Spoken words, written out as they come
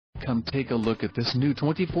come take a look at this new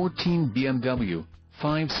 2014 BMW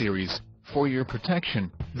 5 Series. For your protection,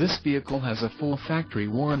 this vehicle has a full factory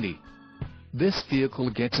warranty. This vehicle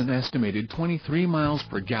gets an estimated 23 miles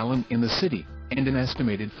per gallon in the city, and an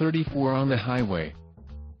estimated 34 on the highway.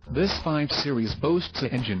 This 5 Series boasts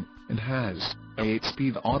an engine, and has a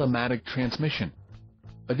 8-speed automatic transmission.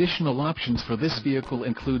 Additional options for this vehicle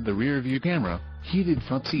include the rear-view camera, heated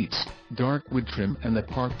front seats, dark wood trim and the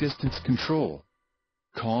park distance control.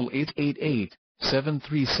 Call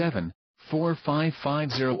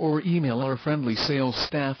 888-737-4550 or email our friendly sales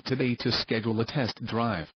staff today to schedule a test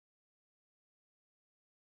drive.